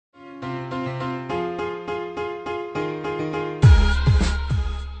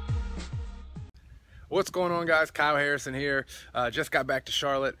What's going on, guys? Kyle Harrison here. Just got back to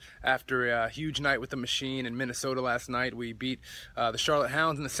Charlotte after a huge night with the Machine in Minnesota last night. We beat the Charlotte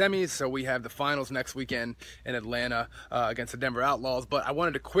Hounds in the semis, so we have the finals next weekend in Atlanta against the Denver Outlaws. But I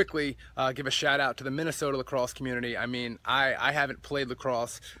wanted to quickly give a shout out to the Minnesota lacrosse community. I mean, I haven't played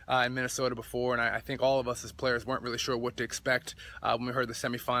lacrosse in Minnesota before, and I think all of us as players weren't really sure what to expect when we heard the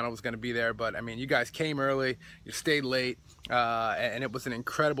semifinal was going to be there. But I mean, you guys came early, you stayed late, and it was an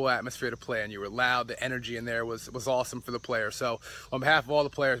incredible atmosphere to play in. You were loud. The energy in there was awesome for the players. So on behalf of all the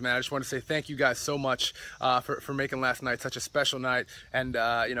players, man, I just want to say thank you guys so much for making last night such a special night. And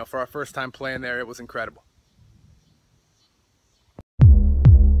you know, for our first time playing there, it was incredible.